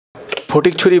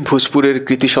ফটিকছড়ি ভূজপুরের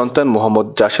কৃতি সন্তান মোহাম্মদ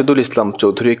জাসেদুল ইসলাম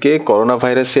চৌধুরীকে করোনা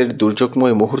ভাইরাসের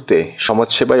দুর্যোগময় মুহূর্তে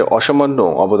সমাজসেবায় অসামান্য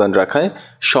অবদান রাখায়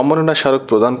সম্মাননা স্মারক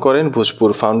প্রদান করেন ভূজপুর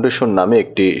ফাউন্ডেশন নামে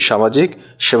একটি সামাজিক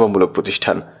সেবামূলক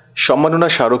প্রতিষ্ঠান। সম্মাননা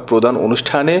স্মারক প্রদান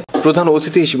অনুষ্ঠানে প্রধান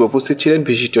অতিথি হিসেবে উপস্থিত ছিলেন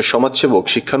বিশিষ্ট সমাজসেবক,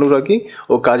 শিক্ষানুরাগী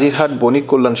ও কাজিরহাট বণিক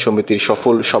কল্যাণ সমিতির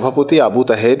সফল সভাপতি আবু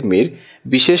তাহের মীর।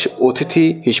 বিশেষ অতিথি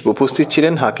হিসেবে উপস্থিত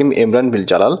ছিলেন হাকিম ইমরান বিল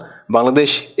জালাল, বাংলাদেশ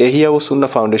এহিয়া ও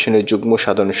সুন্নাহ ফাউন্ডেশনের যুগ্ম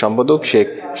সাধারণ সম্পাদক শেখ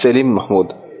সেলিম মাহমুদ।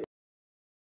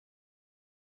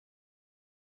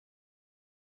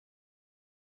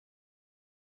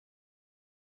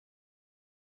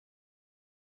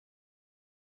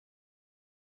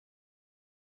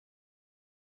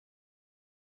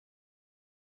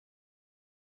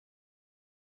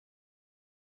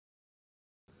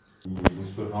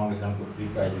 ভূজপুর ফাউন্ডেশন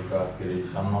কর্তৃক আয়োজিত আজকের এই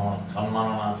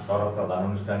সম্মাননা স্মারক প্রদান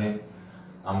অনুষ্ঠানে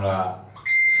আমরা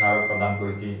স্মারক প্রদান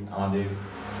করেছি আমাদের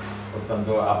অত্যন্ত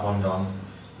আপনজন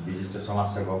বিশিষ্ট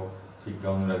সমাজসেবক, শিক্ষা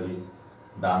অনুরাগী,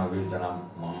 দানবীর জনাব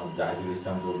মোহাম্মদ জাহিদুল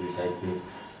ইসলাম চৌধুরী সাহেবকে।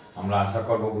 আমরা আশা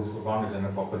করব ভূজপুর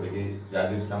ফাউন্ডেশনের পক্ষ থেকে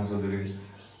জাহিদুল ইসলাম চৌধুরীর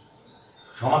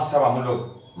সমাজসেবামূলক,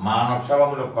 মানব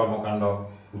সেবামূলক কর্মকাণ্ড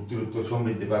উত্তরোত্তর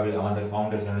সমৃদ্ধি পাবে। আমাদের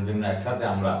ফাউন্ডেশনের জন্য একসাথে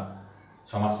আমরা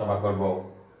সমাজসেবা করব।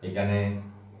 এখানে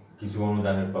কিছু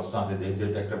অনুদানের প্রশ্ন আছে, যেহেতু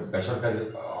এটা একটা বেসরকারি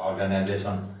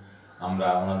অর্গানাইজেশন, আমরা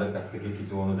ওনাদের কাছ থেকে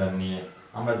কিছু অনুদান নিয়ে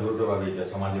আমরা দ্রুতভাবে এটা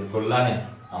সমাজের কল্যাণে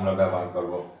আমরা ব্যবহার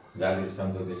করব। জাহিদুল ইসলাম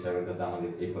চৌধুরী সাহেবের কাছে আমাদের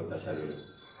এই প্রত্যাশা রইল।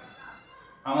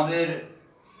 আমাদের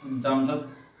জামশাদ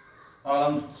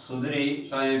আলম চৌধুরী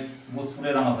সাহেব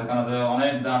ভূজপুরের রানাসাখানাতে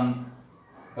অনেক দান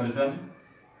করেছেন।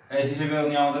 এই হিসেবে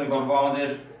উনি আমাদের গর্ব, আমাদের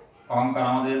অহংকার,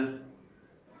 আমাদের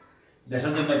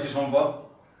দেশের জন্য একটি সম্পদ।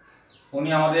 উনি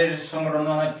আমাদের সংগঠনে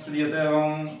অনেক কিছু দিয়েছে এবং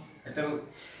একটা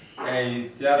এই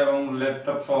চেয়ার এবং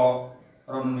ল্যাপটপ সহ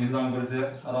আরও কিছু দান করেছে।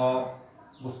 আরও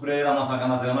ভূজপুরের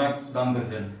রানাসাখানাতে অনেক দান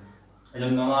করেছেন। এই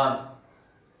জন্য আমার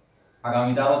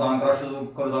আগামীতে আরও দান করার সুযোগ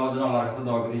করে দেওয়ার জন্য আল্লাহর কাছে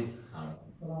দোয়া করি।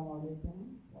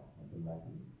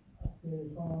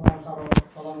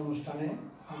 প্রধান অনুষ্ঠানে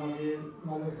আমাদের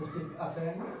মাঝে উপস্থিত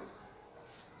আছেন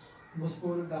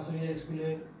ভূজপুর গাছুরিয়া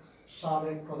স্কুলের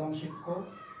সাবেক প্রধান শিক্ষক,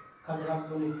 কাজিরহাট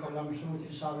বণিক কল্যাণ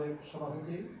সমিতির সাবেক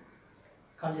সভাপতি,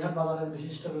 কাজিরহাট বাজারের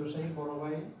বিশিষ্ট ব্যবসায়ী বড়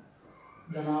ভাই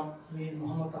জনাব মীর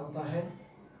মোহাম্মদ আবু তাহের।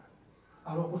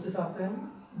 আরও উপস্থিত আছেন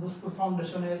ভূজপুর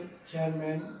ফাউন্ডেশনের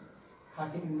চেয়ারম্যান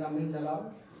হাকিম ইমরান বিল জালাল।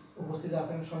 উপস্থিত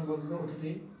আছেন সংবদ্ধ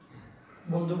অতিথি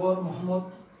বন্ধুবর মোহাম্মদ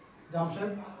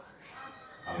জামশেদ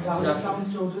ইসলাম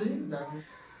চৌধুরী।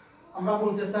 আমরা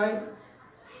বলতে চাই,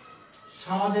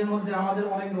 সমাজের মধ্যে আমাদের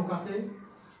অনেক লোক আছে,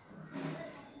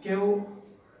 কেউ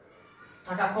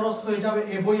টাকা খরচ হয়ে যাবে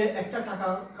এ বইয়ে একটা টাকা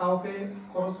কাউকে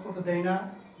খরচ করতে দেয় না।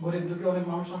 গরিব দুঃখী অনেক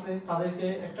মানুষ আছে, তাদেরকে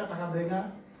একটা টাকা দেয় না,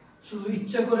 শুধু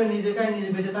ইচ্ছে করে নিজে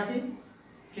বেঁচে থাকি।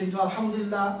 কিন্তু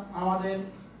আলহামদুলিল্লাহ আমাদের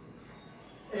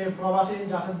এই প্রবাসী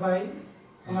জাসেদ ভাই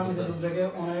ওনার নিজের উদ্যোগে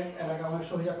অনেক এলাকা অনেক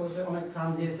সহায়তা করেছে, অনেক ত্রাণ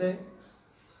দিয়েছে।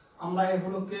 আমরা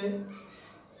এগুলোকে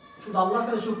শুধু আল্লাহর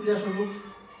কাছে শুকরিয়া স্বরূপ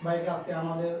ভাইকে আজকে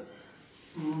আমাদের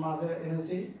মাঝে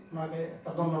এনেছি, ওনাকে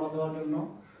একটা ধন্যবাদ দেওয়ার জন্য।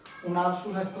 ওনার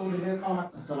সুস্বাস্থ্য উদ্যোগের কামনা।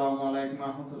 আসসালামু আলাইকুম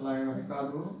রহমতুল্লাহি ওয়া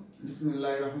বারাকাতুহু।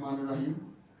 বিসমিল্লাহির রহমানির রহিম।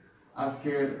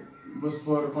 আজকের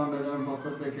ভূজপুর ফাউন্ডেশনের পক্ষ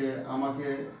থেকে আমাকে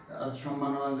আজ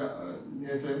সম্মাননা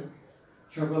দিয়েছে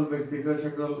সকল ব্যক্তিকে,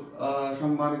 সকল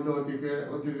সম্মানিত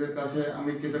অতিথিদের কাছে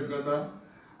আমি কৃতজ্ঞতা।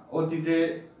 অতীতে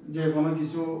যে কোনো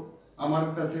কিছু আমার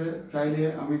কাছে চাইলে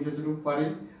আমি যেটুকু পারি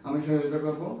আমি সহযোগিতা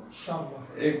করবো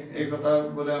এই কথা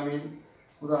বলে আমি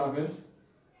খুদা হাফেজ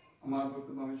আমার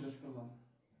বক্তব্য আমি শেষ করলাম।